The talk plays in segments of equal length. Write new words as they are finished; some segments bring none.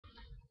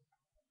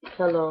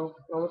Hello.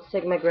 I want to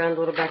take my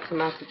granddaughter back to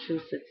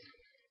Massachusetts.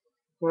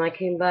 When I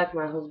came back,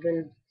 my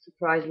husband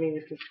surprised me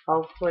with this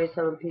Elf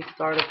 27-piece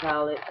starter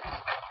palette.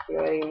 You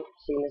already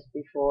seen this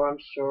before, I'm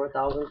sure,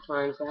 1,000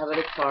 times. I have it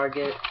at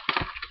Target.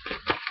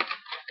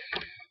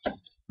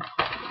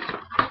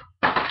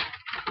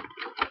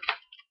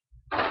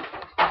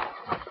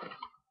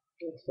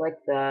 Looks like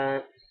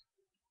that.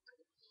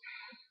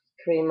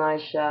 Cream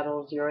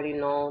eyeshadows, you already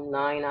know.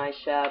 9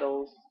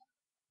 eyeshadows.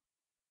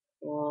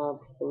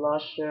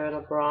 Blusher and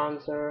a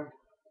bronzer.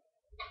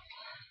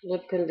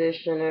 Lip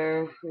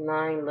conditioner.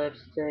 9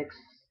 lipsticks.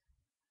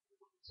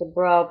 It's a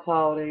brow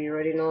powder, you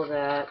already know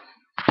that.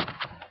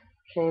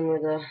 Came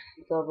with a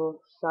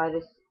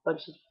double-sided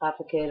sponge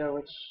applicator,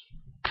 which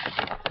is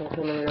going to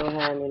come in real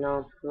handy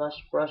now.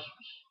 Blush brush,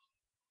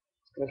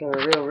 it's going to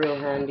come in real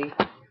handy.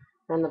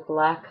 And the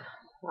black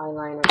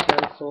eyeliner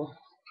pencil.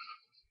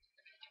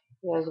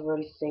 You guys have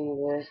already seen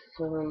this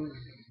a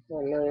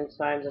million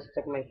times. I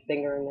stuck my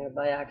finger in there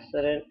by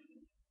accident.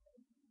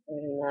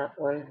 Right in that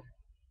one.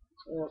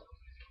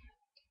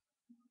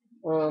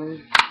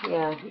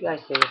 Yeah, you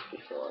guys seen this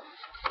before.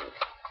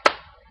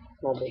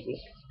 No biggie.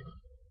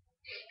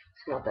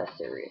 It's not that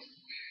serious.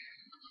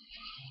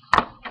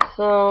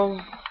 So,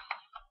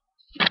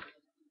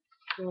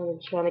 I'm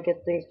trying to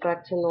get things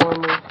back to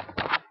normal.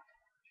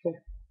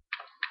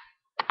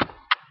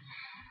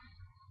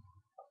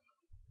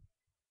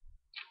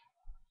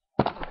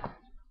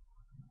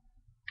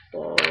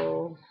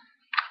 So,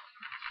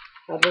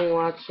 I've been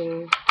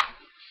watching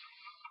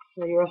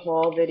your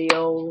haul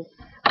videos,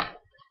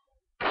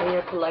 and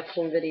your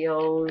collection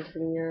videos,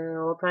 and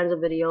your all kinds of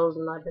videos,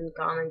 and I've been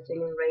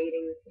commenting and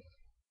rating,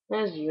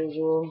 as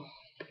usual.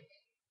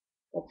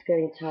 That's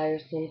getting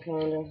tiresome,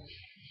 kind of.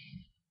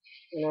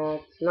 You know,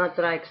 it's not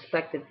that I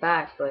expect it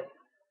back, but,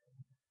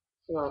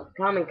 you know,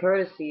 common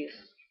courtesies.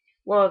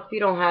 Well, if you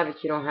don't have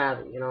it, you don't have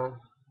it, you know.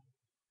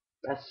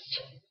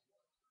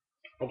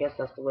 I guess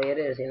that's the way it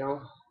is, you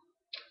know.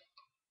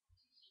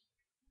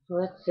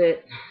 Well, that's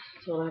it.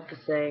 That's all I have to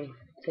say.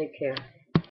 Take care.